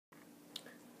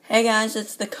Hey guys,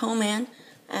 it's the Co-Man,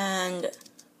 and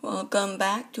welcome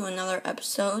back to another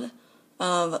episode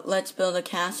of Let's Build a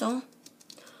Castle.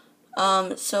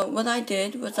 So what I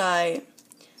did was I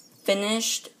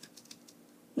finished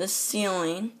the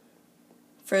ceiling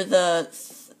for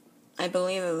I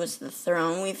believe it was the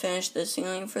throne. We finished the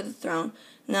ceiling for the throne,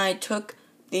 and I took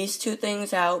these two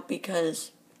things out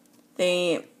because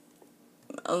they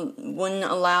wouldn't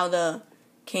allow the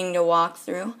king to walk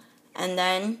through, and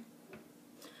then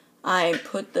I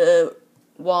put the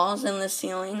walls and the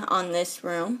ceiling on this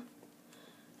room.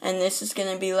 And this is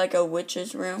going to be like a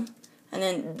witch's room. And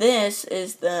then this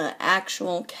is the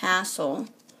actual castle.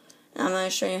 And I'm going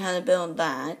to show you how to build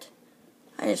that.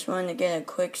 I just wanted to get a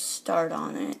quick start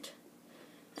on it.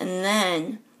 And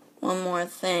then, one more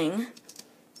thing.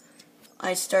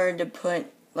 I started to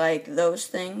put like those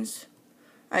things.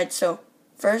 Alright, so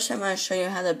first I'm going to show you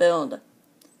how to build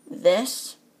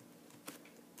this.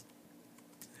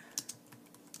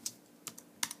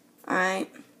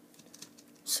 Alright,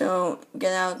 so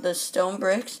get out the stone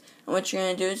bricks, and what you're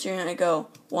going to do is you're going to go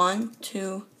 1,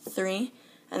 2, 3,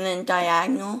 and then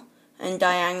diagonal, and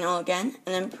diagonal again,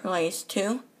 and then place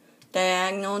 2,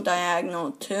 diagonal,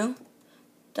 diagonal, 2,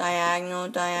 diagonal,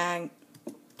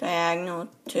 diagonal,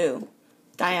 2,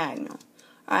 diagonal.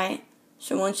 Alright,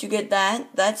 so once you get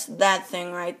that, that's that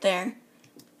thing right there,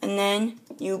 and then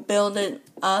you build it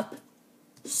up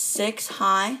 6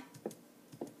 high.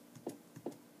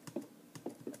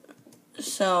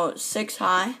 So 6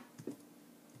 high.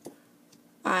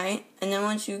 Alright, and then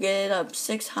once you get it up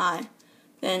 6 high,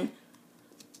 then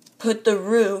put the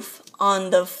roof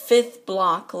on the 5th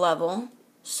block level.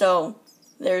 So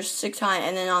there's 6 high,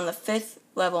 and then on the 5th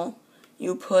level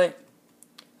you put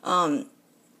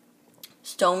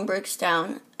stone bricks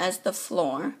down as the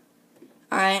floor.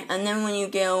 Alright, and then when you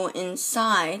go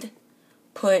inside,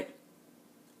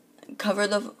 cover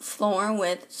the floor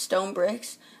with stone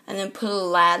bricks, and then put a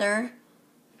ladder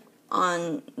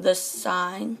on the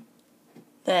side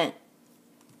and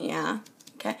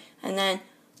then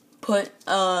put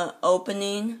a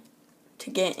opening to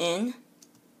get in.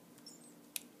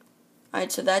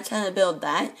 Alright, so that's how to build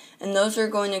that, and those are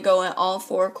going to go at all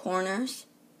 4 corners.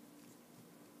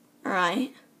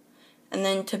 Alright, and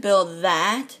then to build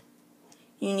that,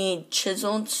 you need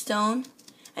chiseled stone,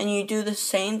 and you do the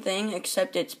same thing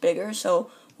except it's bigger, so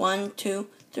 1, 2,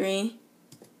 3,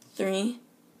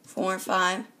 4,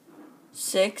 5,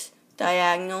 6,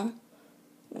 diagonal,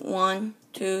 1,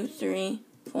 2, 3,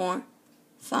 4,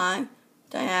 5,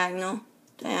 diagonal,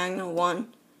 1,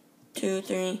 2,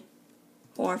 3,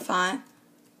 4, 5,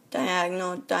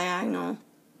 diagonal,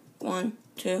 1,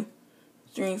 2,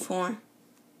 3, 4,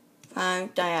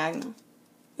 5, diagonal.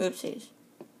 Oopsies.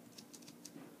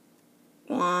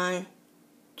 1,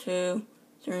 2,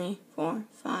 3, 4,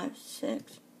 5,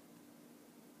 6.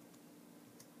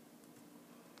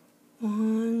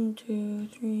 1, 2,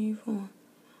 3, 4,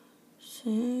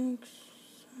 6.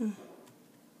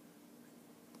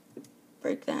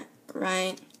 Break that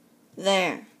right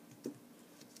there.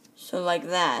 So like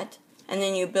that. And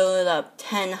then you build it up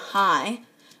 10 high.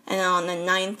 And on the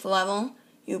 9th level,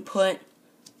 you put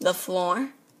the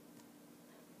floor.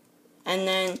 And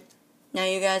then, now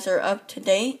you guys are up to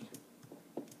date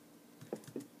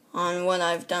on what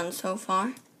I've done so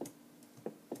far.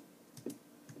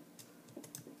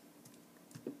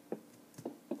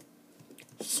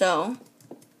 So,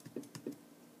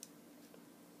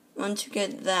 once you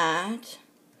get that,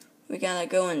 we gotta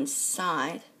go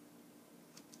inside.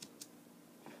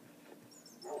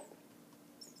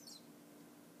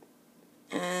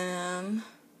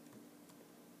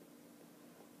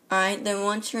 Alright, then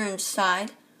once you're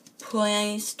inside,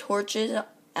 place torches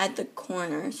at the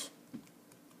corners.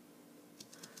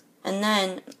 And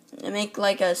then make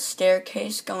like a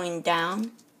staircase going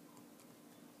down.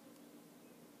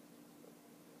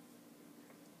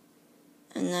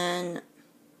 And then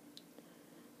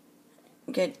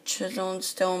get chiseled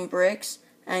stone bricks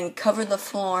and cover the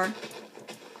floor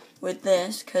with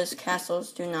this, because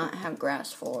castles do not have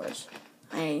grass floors.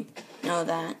 I know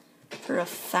that for a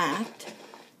fact.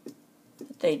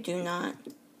 They do not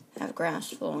have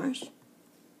grass floors.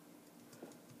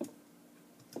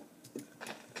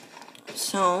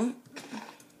 So,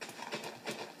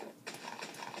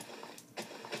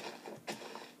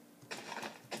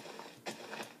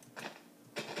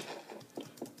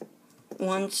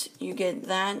 once you get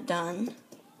that done,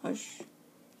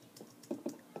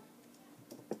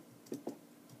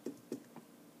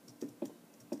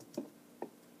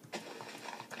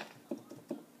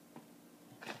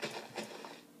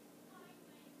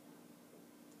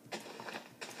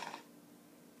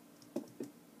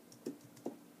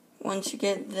 once you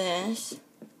get this,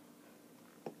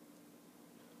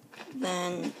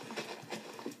 then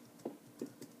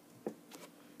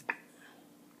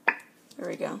there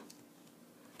we go.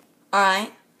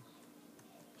 Alright,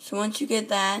 so once you get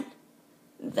that,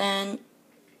 then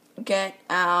get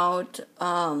out,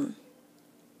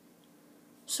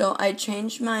 so I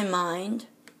changed my mind.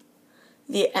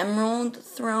 The Emerald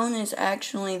Throne is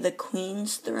actually the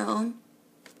Queen's Throne.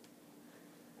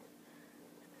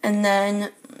 And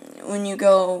then when you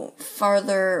go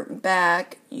farther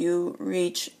back, you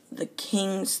reach the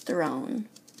King's Throne.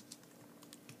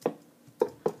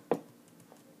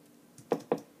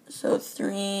 So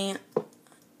 3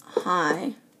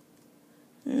 high,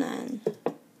 and then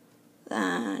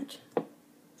that.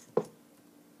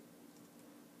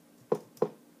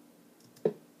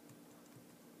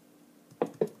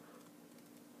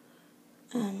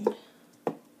 And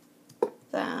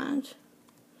that.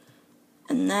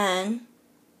 And then,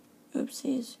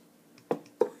 oopsies,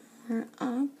 we're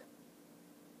up.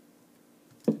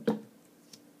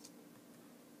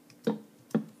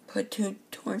 Put 2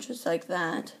 torches like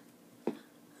that. And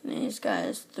these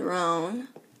guys thrown.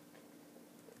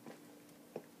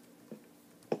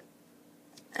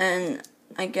 And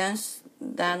I guess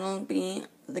that'll be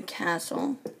the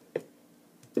castle.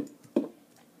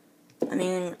 I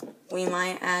mean, we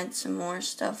might add some more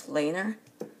stuff later,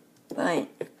 but,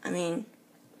 I mean,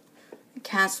 the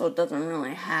castle doesn't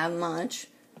really have much,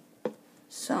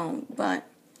 so, but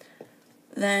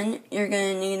then you're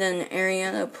going to need an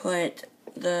area to put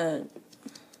the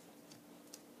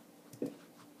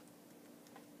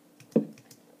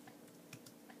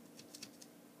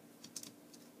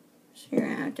so you're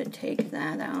going to have to take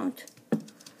that out,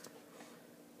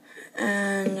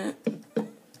 and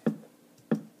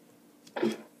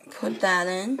put that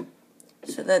in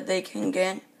so that they can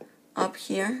get up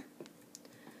here.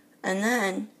 And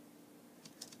then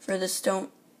for the stone,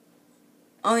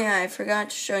 oh yeah, I forgot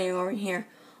to show you over here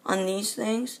on these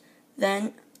things.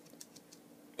 Then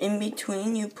in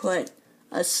between you put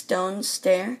a stone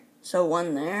stair, so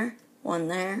one there, one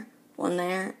there, one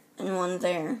there, and one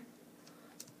there.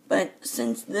 But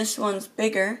since this one's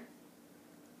bigger,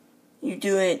 you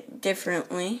do it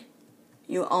differently.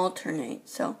 You alternate,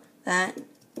 so that.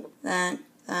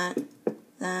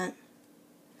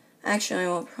 Actually,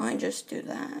 we'll probably just do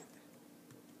that.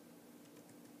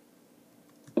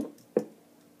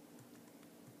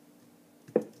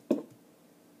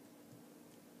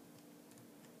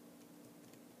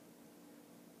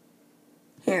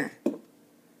 Here.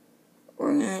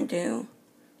 We're going to do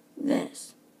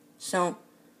this. So,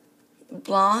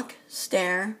 block,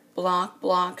 stair, block,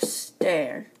 block,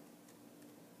 stair.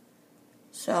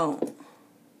 So,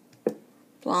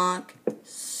 block,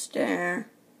 stair,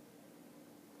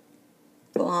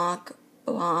 block,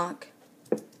 block,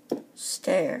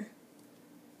 stair,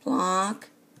 block,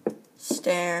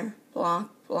 stair, block,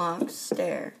 block,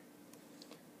 stair.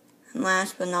 And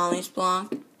last but not least,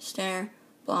 block, stair,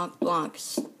 block, block,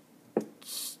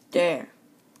 stair.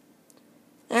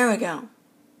 There we go.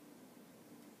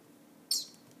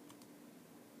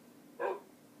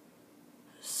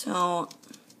 So,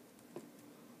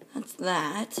 that's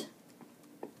that.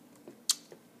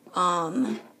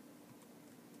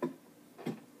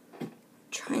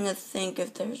 Trying to think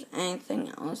if there's anything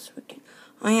else we can.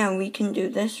 Oh yeah, we can do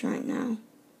this right now.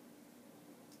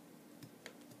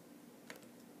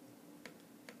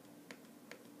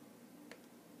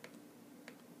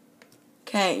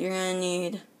 Okay, you're gonna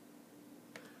need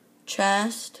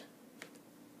chest,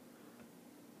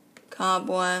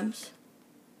 cobwebs,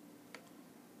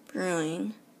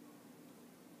 brewing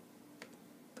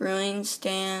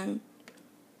stand,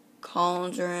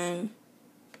 cauldron,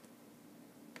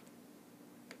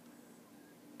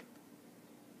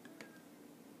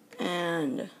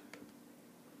 and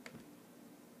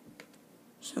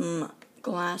some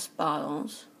glass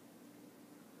bottles.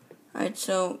 Alright,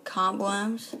 so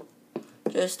cobwebs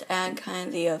just add kind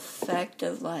of the effect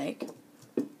of like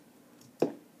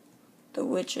the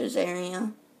witch's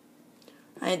area.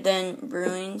 Alright, then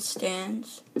brewing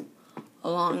stands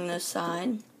along the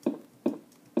side.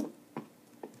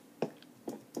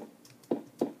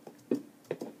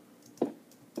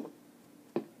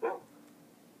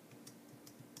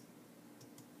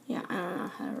 Yeah, I don't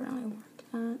know how to really work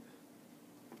that.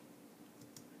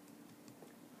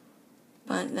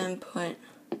 But then put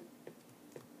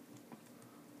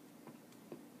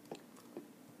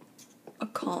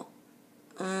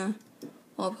a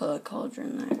I'll put a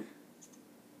cauldron there.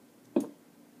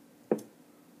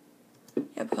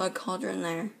 Yeah, put a cauldron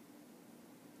there.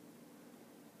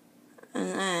 And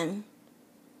then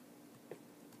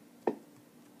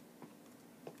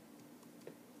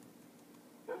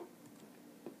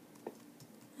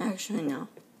Actually, no.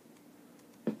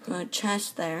 Put a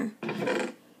chest there.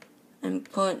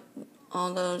 And put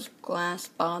all those glass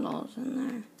bottles in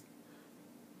there.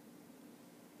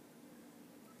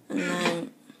 And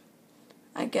then,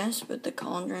 I guess with the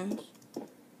cauldrons,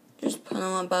 just put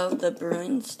them above the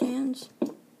brewing stands.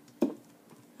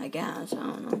 I guess, I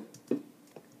don't know.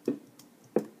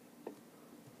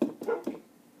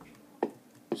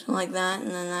 So like that,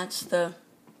 and then that's the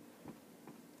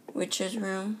witch's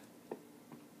room.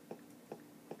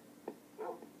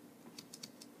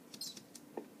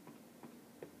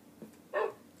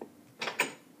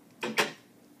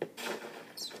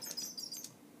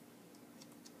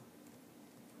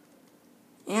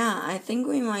 Yeah, I think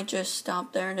we might just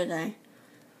stop there today.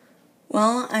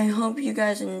 Well, I hope you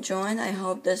guys enjoyed. I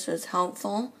hope this was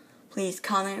helpful. Please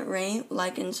comment, rate,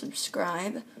 like, and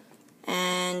subscribe.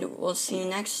 And we'll see you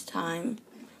next time.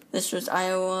 This was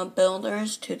Iowa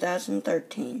Builders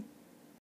 2013.